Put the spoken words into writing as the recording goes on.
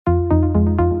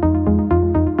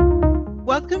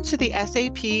Welcome to the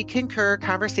SAP Concur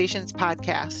Conversations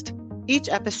podcast. Each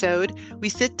episode, we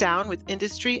sit down with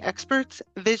industry experts,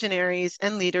 visionaries,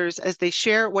 and leaders as they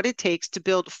share what it takes to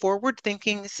build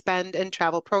forward-thinking spend and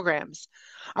travel programs.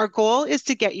 Our goal is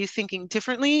to get you thinking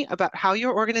differently about how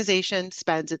your organization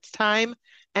spends its time,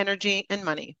 energy, and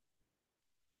money.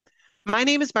 My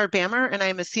name is Barb Bammer, and I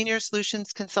am a Senior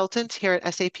Solutions Consultant here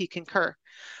at SAP Concur.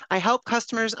 I help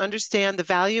customers understand the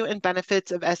value and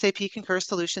benefits of SAP Concur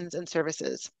solutions and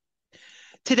services.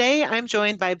 Today, I'm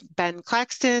joined by Ben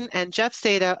Claxton and Jeff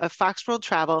Seda of Fox World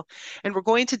Travel, and we're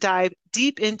going to dive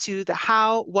deep into the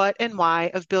how, what, and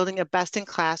why of building a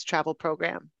best-in-class travel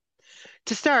program.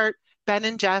 To start, Ben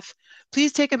and Jeff,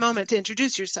 please take a moment to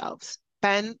introduce yourselves.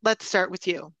 Ben, let's start with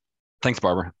you. Thanks,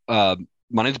 Barbara.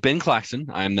 My name is Ben Claxton.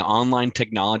 I'm the online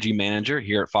technology manager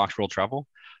here at Fox World Travel.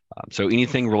 So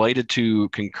anything related to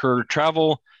Concur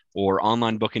Travel or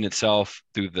online booking itself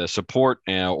through the support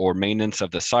or maintenance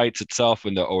of the sites itself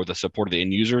or the support of the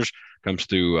end users comes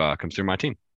through my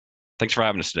team. Thanks for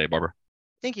having us today, Barbara.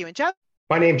 Thank you. And Jeff?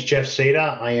 My name is Jeff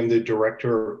Seda. I am the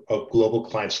Director of Global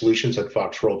Client Solutions at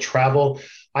Fox World Travel.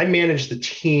 I manage the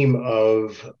team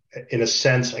of, in a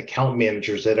sense, account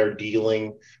managers that are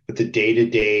dealing with the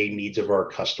day-to-day needs of our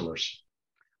customers.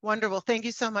 Wonderful. Thank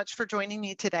you so much for joining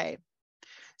me today.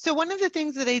 So one of the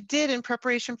things that I did in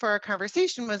preparation for our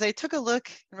conversation was I took a look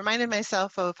and reminded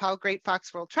myself of how great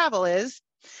Fox World Travel is.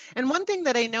 And one thing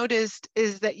that I noticed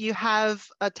is that you have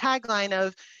a tagline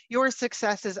of "Your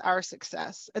success is our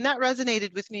success." And that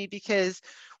resonated with me because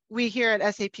we here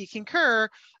at SAP Concur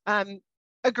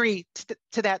agree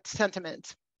to that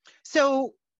sentiment.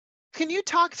 So can you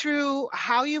talk through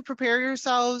how you prepare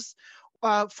yourselves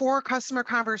for customer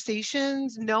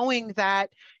conversations, knowing that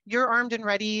you're armed and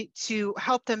ready to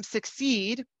help them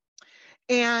succeed?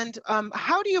 And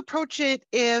how do you approach it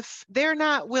if they're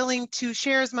not willing to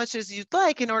share as much as you'd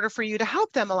like in order for you to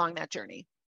help them along that journey?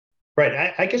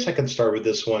 Right. I guess I can start with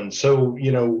this one. So,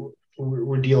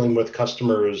 we're dealing with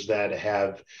customers that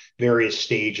have various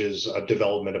stages of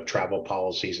development of travel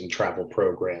policies and travel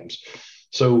programs.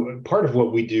 So part of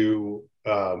what we do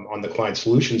on the client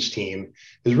solutions team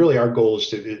is really our goal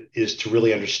is to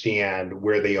really understand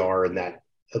where they are in that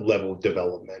level of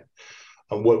development.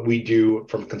 What we do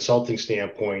from a consulting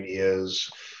standpoint is,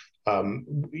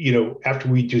 after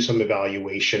we do some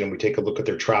evaluation and we take a look at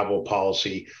their travel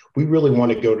policy, we really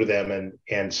want to go to them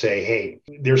and say, hey,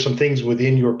 there's some things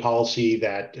within your policy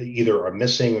that either are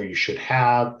missing or you should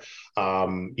have.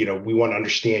 We want to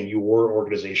understand your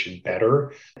organization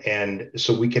better. And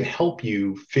so we can help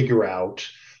you figure out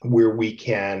where we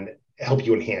can help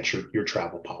you enhance your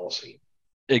travel policy.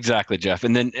 Exactly, Jeff.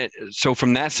 And then, so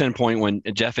from that standpoint, when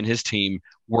Jeff and his team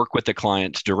work with the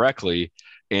clients directly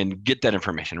and get that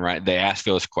information, right? They ask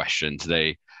those questions.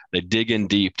 They dig in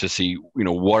deep to see,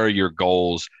 what are your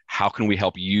goals? How can we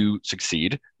help you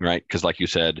succeed, right? Because like you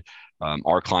said,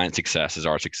 our client success is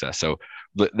our success. So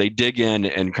they dig in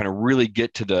and kind of really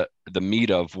get to the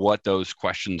meat of what those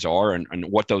questions are and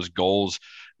what those goals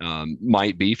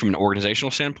might be from an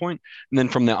organizational standpoint. And then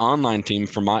from the online team,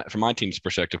 from my team's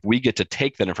perspective, we get to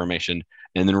take that information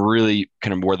and then really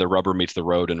kind of where the rubber meets the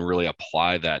road and really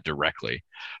apply that directly.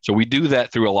 So we do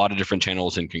that through a lot of different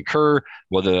channels in Concur,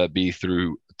 whether that be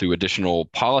through additional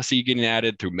policy getting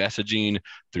added, through messaging,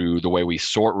 through the way we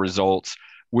sort results.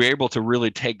 We're able to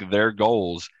really take their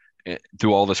goals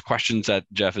through all these questions that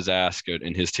Jeff has asked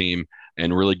and his team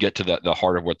and really get to the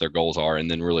heart of what their goals are and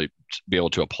then really be able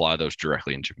to apply those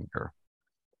directly into Concur.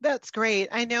 That's great.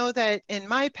 I know that in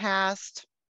my past,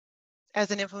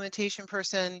 as an implementation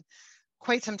person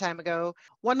quite some time ago,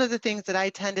 one of the things that I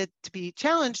tended to be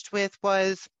challenged with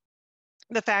was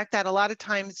the fact that a lot of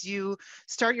times you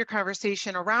start your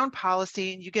conversation around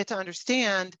policy and you get to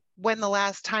understand when the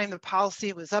last time the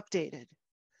policy was updated.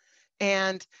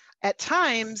 And at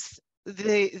times,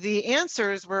 the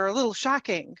answers were a little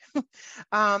shocking.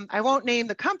 I won't name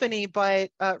the company, but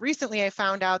recently I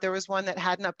found out there was one that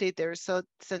hadn't updated theirs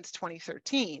since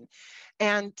 2013.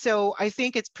 And so I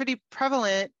think it's pretty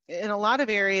prevalent in a lot of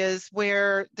areas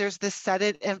where there's this set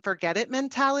it and forget it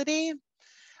mentality.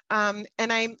 And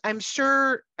I'm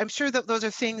sure that those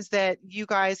are things that you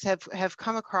guys have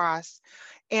come across.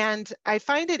 And I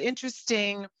find it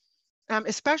interesting,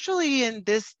 especially in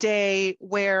this day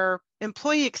where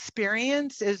employee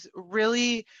experience is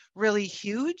really, really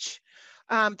huge.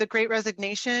 The Great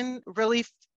Resignation really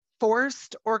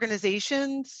forced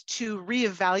organizations to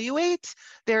reevaluate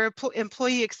their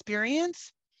employee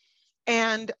experience.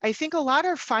 And I think a lot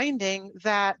are finding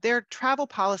that their travel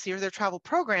policy or their travel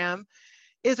program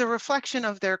is a reflection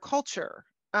of their culture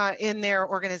in their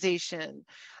organization.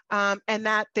 and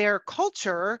that their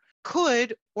culture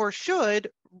could or should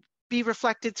be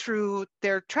reflected through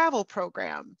their travel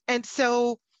program. And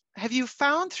so have you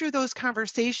found through those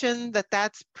conversations that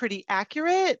that's pretty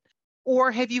accurate?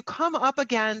 Or have you come up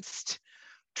against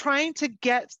trying to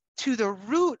get to the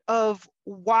root of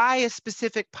why a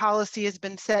specific policy has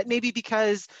been set, maybe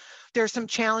because there's some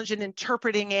challenge in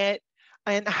interpreting it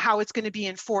and how it's going to be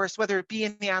enforced, whether it be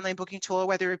in the online booking tool or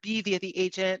whether it be via the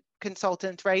agent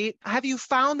consultant, right? Have you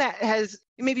found that has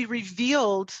maybe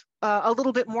revealed a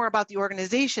little bit more about the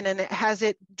organization, and has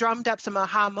it drummed up some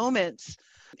aha moments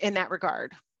in that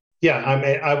regard? Yeah,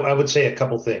 I would say a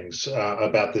couple things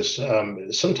about this.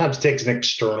 Sometimes it takes an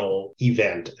external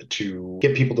event to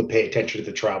get people to pay attention to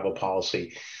the travel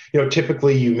policy.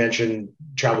 Typically you mentioned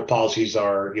travel policies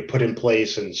are you put in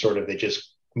place and sort of they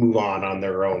just move on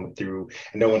their own through,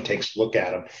 and no one takes a look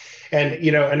at them.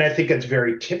 And I think that's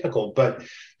very typical. But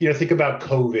think about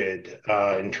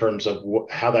COVID in terms of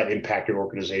how that impacted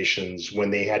organizations when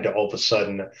they had to all of a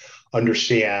sudden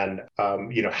understand,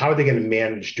 how are they going to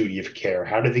manage duty of care?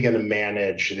 How are they going to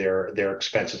manage their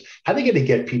expenses? How are they going to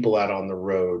get people out on the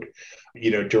road,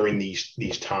 during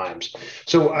these times?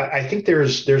 So I think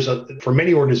there's for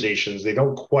many organizations, they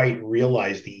don't quite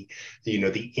realize the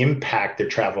impact their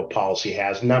travel policy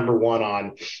has. Number one,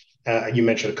 on you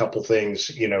mentioned a couple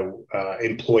things,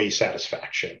 employee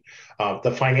satisfaction,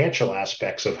 the financial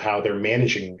aspects of how they're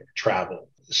managing travel.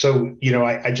 So,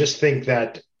 I just think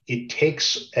that it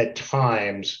takes at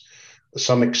times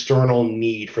some external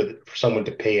need for someone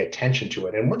to pay attention to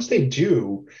it. And once they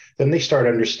do, then they start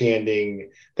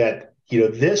understanding that,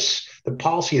 the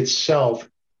policy itself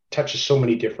touches so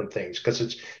many different things because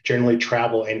it's generally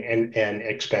travel and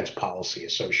expense policy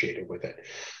associated with it.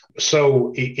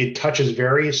 So it touches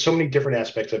so many different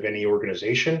aspects of any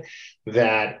organization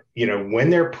that, when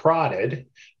they're prodded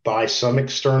by some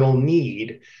external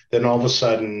need, then all of a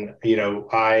sudden,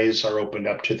 eyes are opened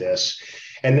up to this.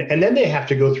 And then they have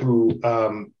to go through,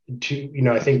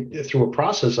 I think through a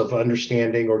process of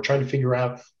understanding or trying to figure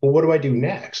out, well, what do I do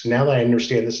next? Now that I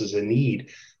understand this is a need,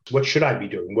 what should I be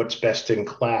doing? What's best in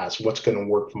class? What's going to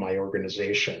work for my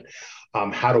organization?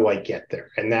 How do I get there?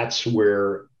 And that's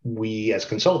where we as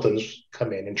consultants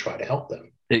come in and try to help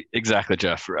them. Exactly,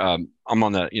 Jeff. I'm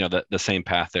on the same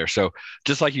path there. So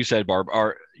just like you said, Barb,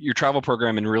 your travel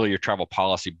program and really your travel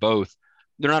policy, both,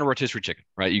 they're not a rotisserie chicken,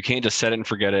 right? You can't just set it and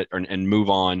forget it and move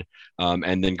on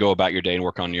and then go about your day and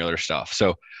work on your other stuff.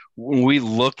 So when we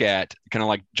look at kind of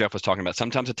like Jeff was talking about,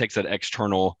 sometimes it takes that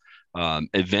external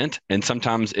event and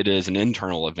sometimes it is an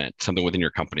internal event, something within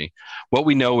your company. What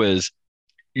we know is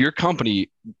your company,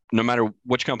 no matter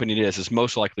which company it is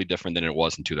most likely different than it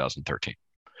was in 2013,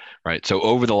 right? So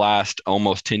over the last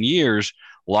almost 10 years,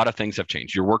 a lot of things have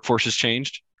changed. Your workforce has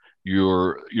changed.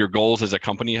 Your goals as a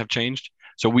company have changed.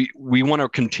 So we want to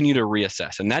continue to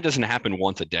reassess, and that doesn't happen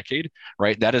once a decade,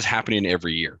 right? That is happening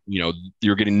every year.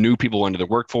 You're getting new people into the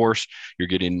workforce. You're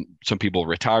getting some people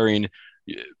retiring.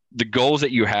 The goals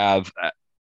that you have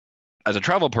as a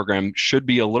travel program should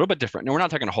be a little bit different. Now, we're not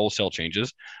talking wholesale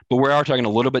changes, but we are talking a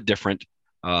little bit different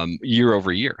year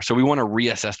over year. So we want to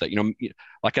reassess that.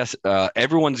 Like us,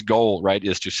 everyone's goal, right,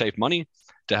 is to save money,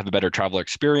 to have a better travel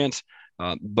experience.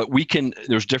 But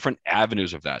there's different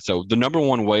avenues of that. So the number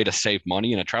one way to save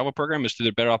money in a travel program is through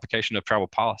the better application of travel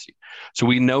policy. So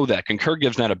we know that Concur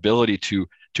gives that ability to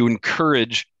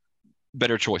encourage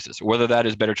better choices, whether that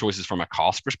is better choices from a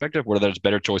cost perspective, whether that's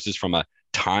better choices from a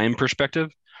time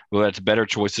perspective, whether that's better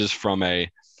choices from a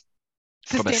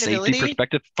safety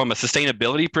perspective, from a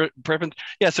sustainability preference.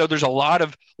 Yeah. So there's a lot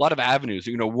of avenues.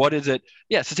 What is it?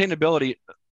 Yeah. Sustainability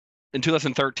in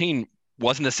 2013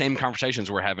 wasn't the same conversations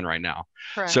we're having right now.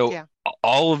 Correct, so yeah.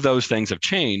 All of those things have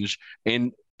changed.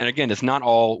 And again, it's not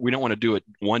all, we don't want to do it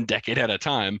one decade at a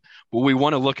time, but we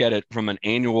want to look at it from an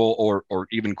annual or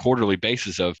even quarterly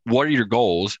basis of what are your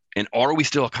goals and are we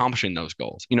still accomplishing those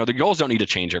goals? The goals don't need to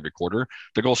change every quarter.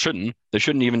 The goals they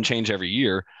shouldn't even change every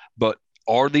year, but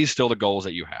are these still the goals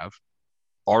that you have?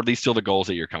 Are these still the goals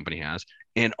that your company has?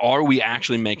 And are we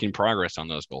actually making progress on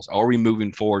those goals? Are we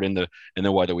moving forward in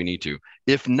the way that we need to?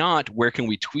 If not, where can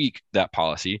we tweak that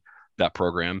policy, that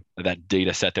program, that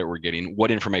data set that we're getting?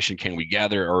 What information can we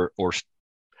gather or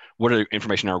what are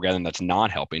information are we gathering that's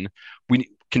not helping? We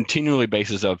continually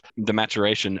basis of the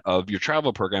maturation of your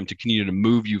travel program to continue to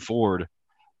move you forward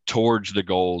towards the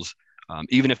goals.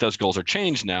 Even if those goals are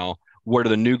changed now, what are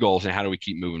the new goals and how do we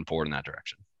keep moving forward in that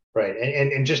direction? Right.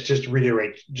 And just to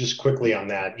reiterate just quickly on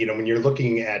that, when you're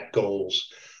looking at goals,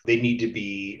 they need to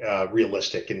be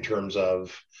realistic in terms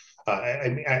of,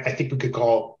 I think we could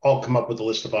all come up with a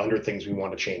list of 100 things we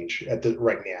want to change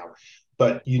right now.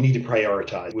 but you need to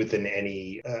prioritize within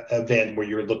any event where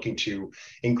you're looking to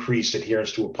increase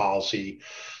adherence to a policy.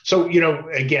 So,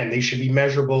 again, they should be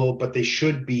measurable, but they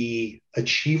should be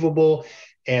achievable,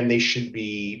 and they should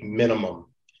be minimum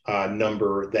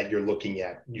number that you're looking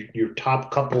at, your top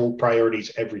couple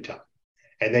priorities every time.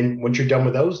 And then once you're done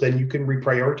with those, then you can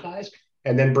reprioritize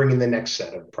and then bring in the next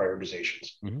set of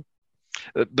prioritizations.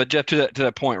 Mm-hmm. But Jeff, to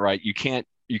that point, right? You can't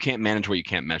manage what you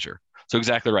can't measure. So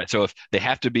exactly right. So if they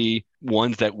have to be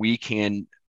ones that we can,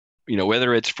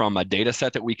 whether it's from a data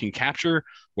set that we can capture,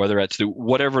 whether it's through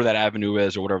whatever that avenue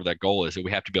is or whatever that goal is, that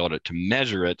we have to be able to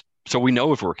measure it, so we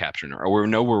know if we're capturing it or we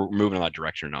know we're moving in that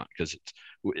direction or not. Because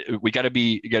we got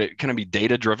to kind of be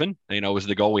data driven. Is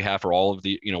the goal we have for all of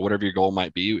the, whatever your goal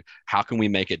might be. How can we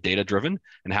make it data driven,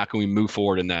 and how can we move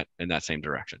forward in that same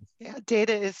direction? Yeah,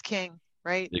 data is king,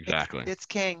 right? Exactly. It's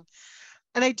king.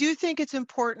 And I do think it's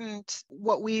important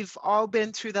what we've all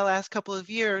been through the last couple of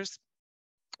years.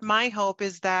 My hope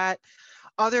is that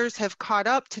others have caught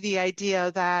up to the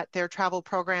idea that their travel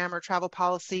program or travel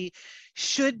policy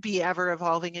should be ever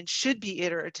evolving and should be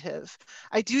iterative.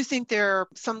 I do think there are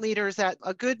some leaders at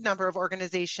a good number of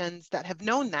organizations that have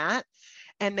known that,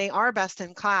 and they are best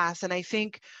in class. And I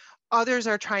think others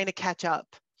are trying to catch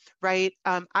up. Right.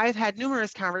 I've had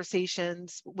numerous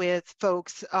conversations with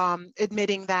folks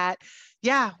admitting that,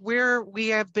 yeah, we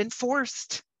have been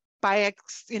forced by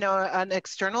an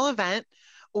external event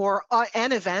or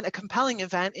an event, a compelling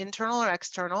event, internal or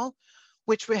external,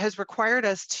 which has required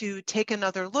us to take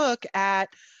another look at,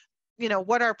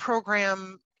 what our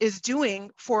program is doing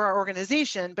for our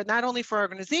organization, but not only for our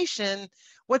organization,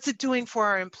 what's it doing for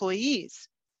our employees,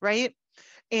 right?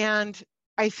 And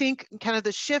I think kind of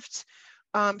the shift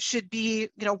should be,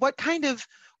 what kind of,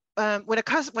 when a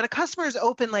customer is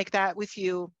open like that with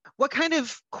you, what kind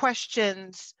of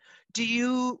questions do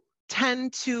you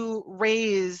tend to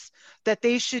raise that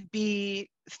they should be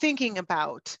thinking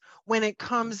about when it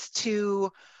comes to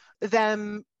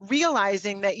them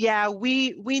realizing that, yeah,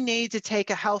 we need to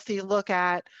take a healthy look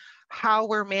at how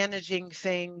we're managing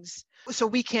things so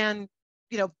we can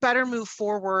better move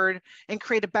forward and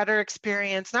create a better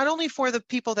experience, not only for the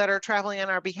people that are traveling on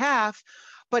our behalf,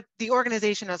 but the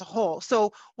organization as a whole.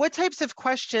 So what types of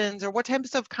questions or what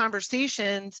types of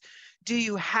conversations do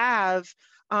you have,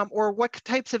 or what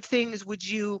types of things would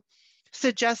you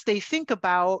suggest they think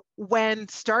about when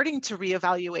starting to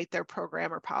reevaluate their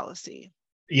program or policy?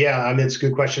 Yeah, it's a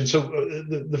good question. So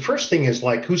the first thing is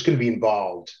who's going to be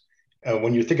involved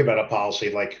when you think about a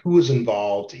policy, who is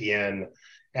involved in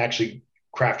actually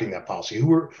crafting that policy?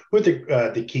 Who are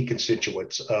the key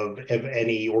constituents of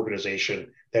any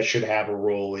organization that should have a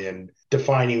role in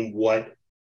defining what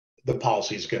the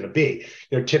policy is going to be?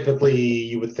 Typically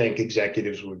you would think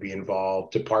executives would be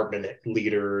involved, department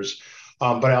leaders,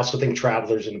 but I also think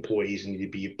travelers and employees need to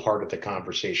be part of the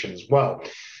conversation as well.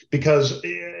 Because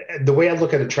the way I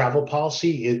look at a travel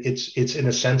policy, it's in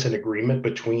a sense an agreement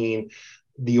between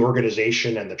the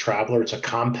organization and the traveler. It's a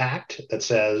compact that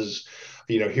says,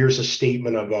 here's a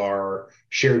statement of our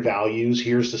shared values.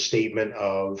 Here's the statement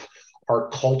of our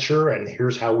culture, and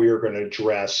here's how we are going to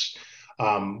address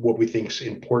what we think is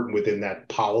important within that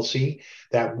policy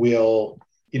that will,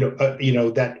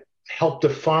 that help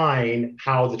define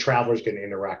how the traveler is going to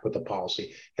interact with the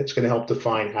policy. It's going to help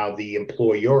define how the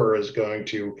employer is going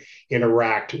to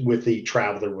interact with the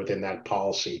traveler within that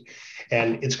policy.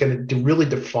 And it's going to really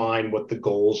define what the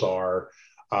goals are,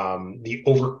 the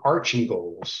overarching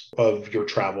goals of your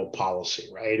travel policy,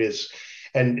 right?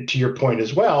 And to your point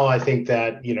as well, I think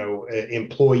that,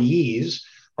 employees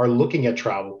are looking at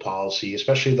travel policy,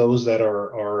 especially those that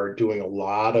are doing a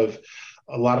lot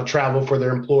of travel for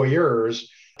their employers,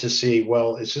 to see,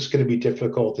 well, is this going to be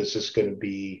difficult? Is this going to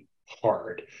be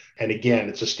hard? And again,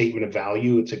 it's a statement of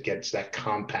value. It's against that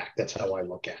compact. That's how I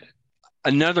look at it.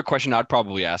 Another question I'd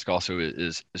probably ask also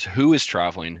is who is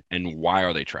traveling and why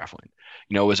are they traveling?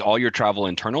 Is all your travel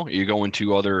internal? Are you going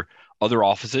to other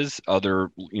offices, other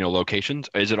locations?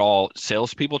 Is it all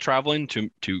salespeople traveling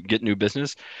to get new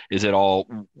business? Is it all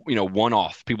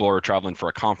one-off people are traveling for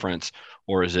a conference,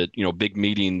 or is it big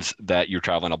meetings that you're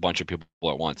traveling a bunch of people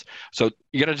at once? So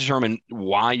you got to determine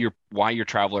why your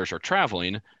travelers are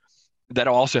traveling. That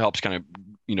also helps kind of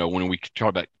when we talk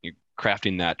about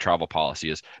crafting that travel policy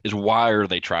is why are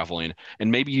they traveling?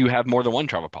 And maybe you have more than one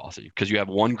travel policy because you have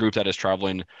one group that is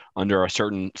traveling under a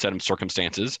certain set of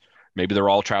circumstances. Maybe they're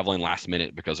all traveling last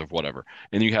minute because of whatever.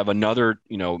 And you have another,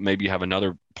 maybe you have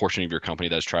another portion of your company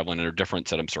that's traveling under a different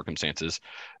set of circumstances.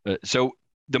 So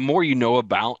the more you know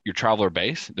about your traveler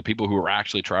base, the people who are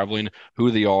actually traveling,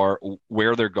 who they are,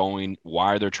 where they're going,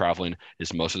 why they're traveling,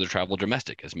 is most of their travel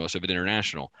domestic, is most of it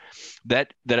international.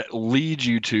 That leads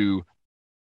you to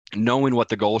knowing what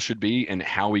the goal should be and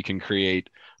how we can create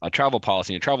a travel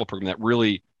policy and a travel program that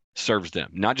really serves them,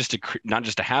 not just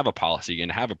to have a policy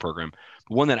and have a program,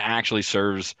 but one that actually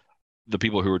serves the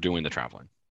people who are doing the traveling.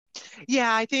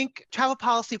 Yeah, I think travel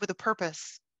policy with a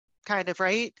purpose, kind of,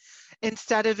 right?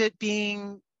 Instead of it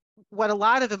being what a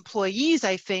lot of employees,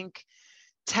 I think,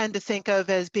 tend to think of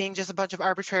as being just a bunch of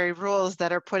arbitrary rules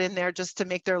that are put in there just to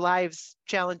make their lives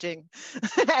challenging.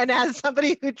 And as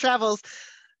somebody who travels,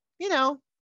 you know,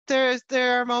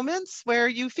 there are moments where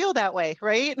you feel that way,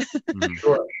 right? Mm-hmm.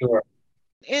 Sure.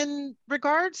 In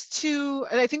regards to,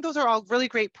 and I think those are all really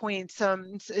great points.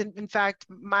 In fact,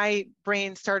 my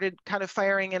brain started kind of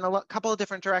firing in a couple of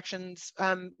different directions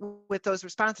with those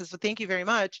responses. So thank you very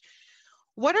much.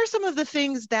 What are some of the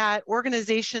things that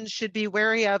organizations should be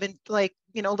wary of, and like,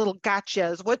 little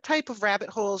gotchas? What type of rabbit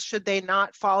holes should they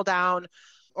not fall down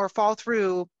or fall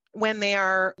through when they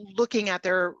are looking at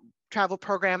their travel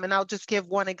program? And I'll just give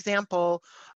one example: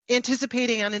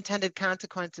 anticipating unintended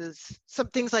consequences, some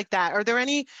things like that. Are there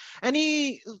any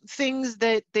things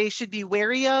that they should be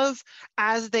wary of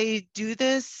as they do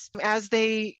this, as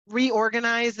they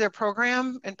reorganize their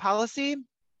program and policy?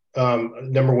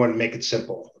 Number one, make it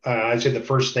simple. I'd say the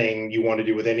first thing you want to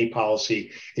do with any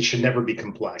policy, it should never be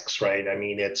complex, right? I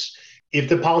mean, if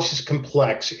the policy is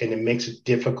complex and it makes it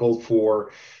difficult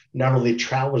for not only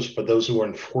travelers, but those who are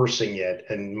enforcing it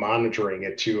and monitoring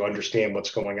it to understand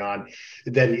what's going on,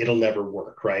 then it'll never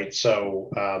work, right? So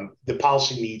the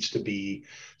policy needs to be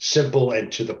simple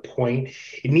and to the point.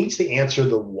 It needs to answer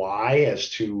the why as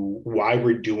to why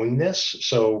we're doing this.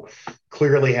 So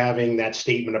clearly having that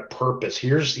statement of purpose.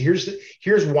 Here's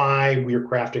why we're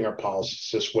crafting our policies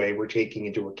this way. We're taking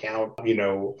into account, we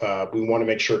want to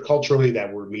make sure culturally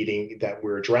that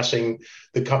we're addressing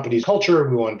the company's culture.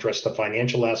 We want to address the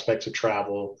financial aspects of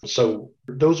travel. So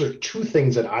those are two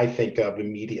things that I think of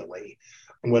immediately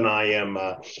when I am,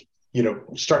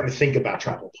 starting to think about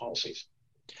travel policies.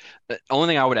 The only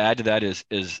thing I would add to that is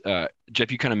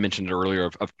Jeff, you kind of mentioned it earlier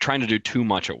of trying to do too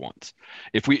much at once.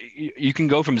 You can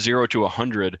go from 0 to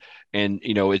 100, and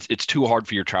it's too hard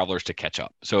for your travelers to catch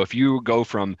up. So if you go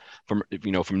from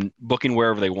booking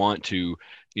wherever they want to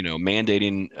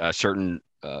mandating a certain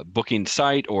booking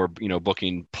site or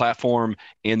booking platform,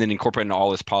 and then incorporating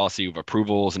all this policy of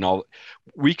approvals and all,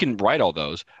 we can write all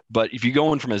those. But if you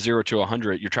go in from a 0 to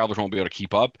 100, your travelers won't be able to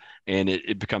keep up, and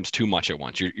it becomes too much at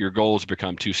once. Your goals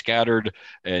become too scattered,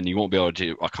 and you won't be able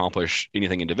to accomplish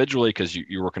anything individually because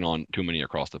you're working on too many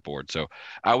across the board. So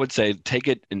I would say take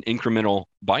it in incremental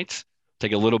bites.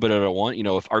 Take a little bit at a one.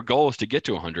 If our goal is to get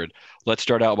to 100, let's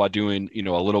start out by doing a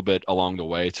little bit along the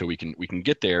way so we can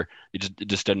get there. It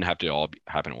just doesn't have to all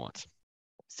happen at once.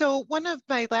 So one of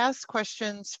my last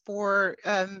questions for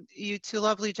you two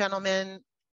lovely gentlemen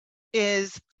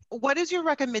is, what is your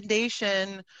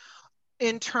recommendation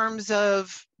in terms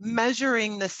of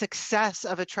measuring the success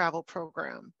of a travel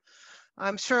program?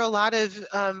 I'm sure a lot of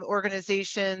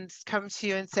organizations come to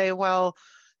you and say, well,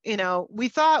 we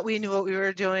thought we knew what we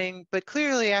were doing, but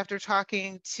clearly after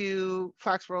talking to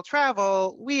Fox World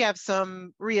Travel, we have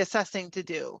some reassessing to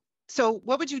do. So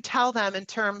what would you tell them in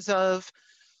terms of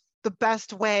the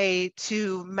best way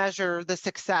to measure the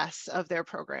success of their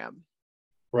program?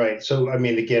 Right. So, I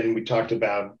mean, again, we talked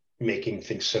about making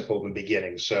things simple in the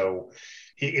beginning. So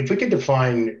if we could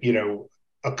define,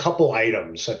 a couple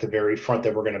items at the very front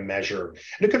that we're going to measure,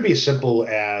 and it could be as simple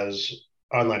as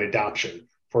online adoption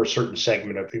for a certain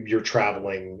segment of your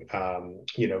traveling,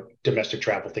 domestic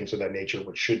travel, things of that nature,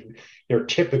 which they're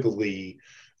typically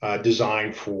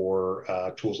designed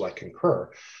for tools like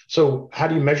Concur. So how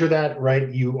do you measure that, right?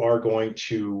 You are going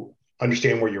to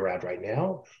understand where you're at right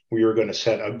now. We are going to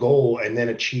set a goal and then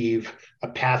achieve a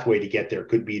pathway to get there.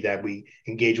 Could be that we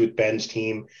engage with Ben's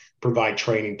team, provide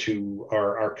training to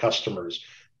our customers,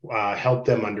 help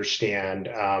them understand,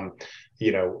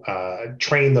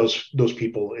 train those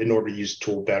people in order to use the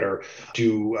tool better,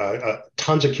 do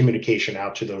tons of communication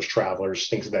out to those travelers,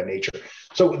 things of that nature.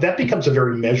 So that becomes a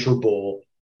very measurable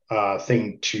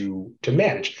thing to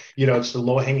manage. It's the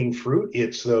low hanging fruit.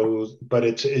 It's those, but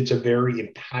it's a very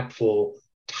impactful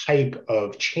type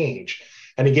of change.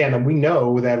 And again, we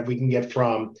know that if we can get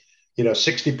from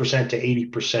 60%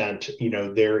 to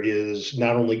 80%, there is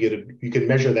not only you can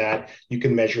measure that, you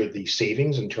can measure the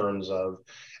savings in terms of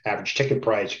average ticket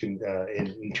price, you can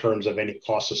in terms of any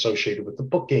costs associated with the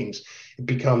bookings. It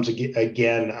becomes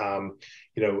again,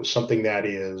 something that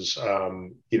is,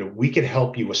 we can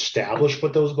help you establish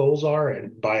what those goals are,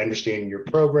 and by understanding your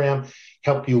program,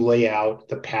 help you lay out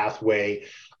the pathway,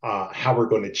 how we're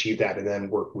going to achieve that, and then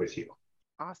work with you.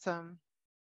 Awesome.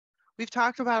 We've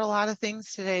talked about a lot of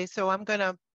things today, so I'm going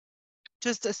to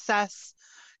just assess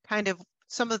kind of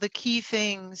some of the key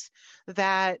things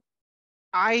that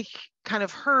I kind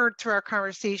of heard through our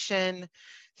conversation,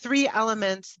 3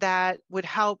 elements that would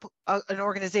help an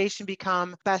organization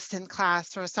become best in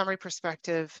class from a summary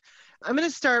perspective. I'm going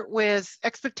to start with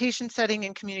expectation setting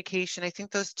and communication. I think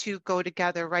those two go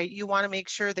together, right? You want to make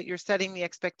sure that you're setting the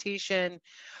expectation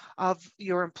of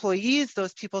your employees,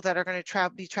 those people that are going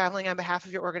to be traveling on behalf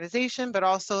of your organization, but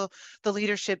also the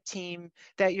leadership team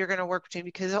that you're going to work with,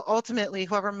 because ultimately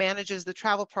whoever manages the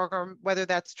travel program, whether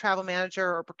that's travel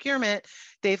manager or procurement,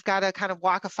 they've got to kind of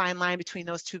walk a fine line between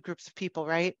those 2 groups of people,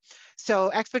 right?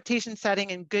 So expectation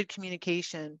setting and good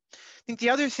communication. I think the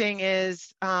other thing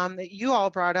is that you all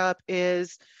brought up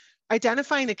is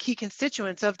identifying the key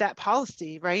constituents of that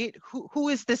policy, right? Who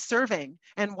is this serving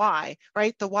and why,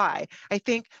 right? The why. I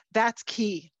think that's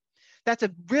key. That's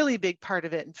a really big part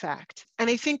of it, in fact. And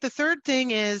I think the third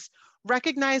thing is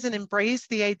recognize and embrace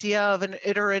the idea of an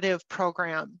iterative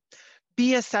program.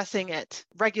 Be assessing it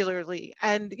regularly.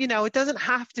 And, it doesn't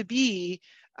have to be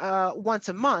once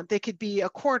a month. It could be a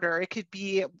quarter. It could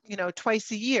be, twice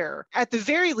a year. At the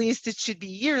very least, it should be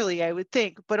yearly, I would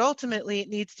think. But ultimately, it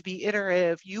needs to be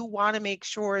iterative. You want to make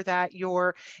sure that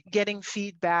you're getting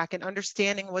feedback and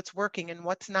understanding what's working and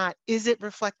what's not. Is it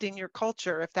reflecting your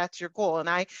culture, if that's your goal?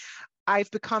 And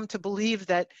I've become to believe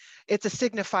that it's a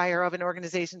signifier of an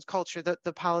organization's culture, that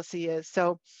the policy is.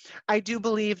 So I do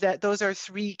believe that those are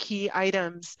 3 key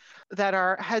items that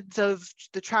are heads of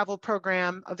the travel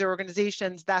program of their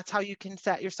organizations. That's how you can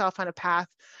set yourself on a path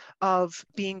of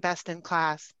being best in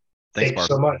class. Thanks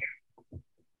so much.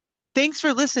 Thanks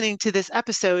for listening to this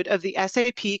episode of the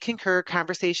SAP Concur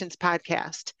Conversations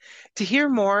podcast. To hear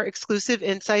more exclusive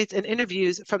insights and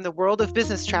interviews from the world of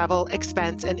business travel,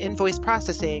 expense, and invoice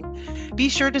processing, be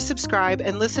sure to subscribe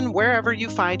and listen wherever you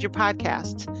find your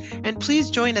podcasts. And please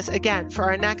join us again for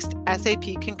our next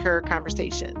SAP Concur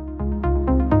conversation.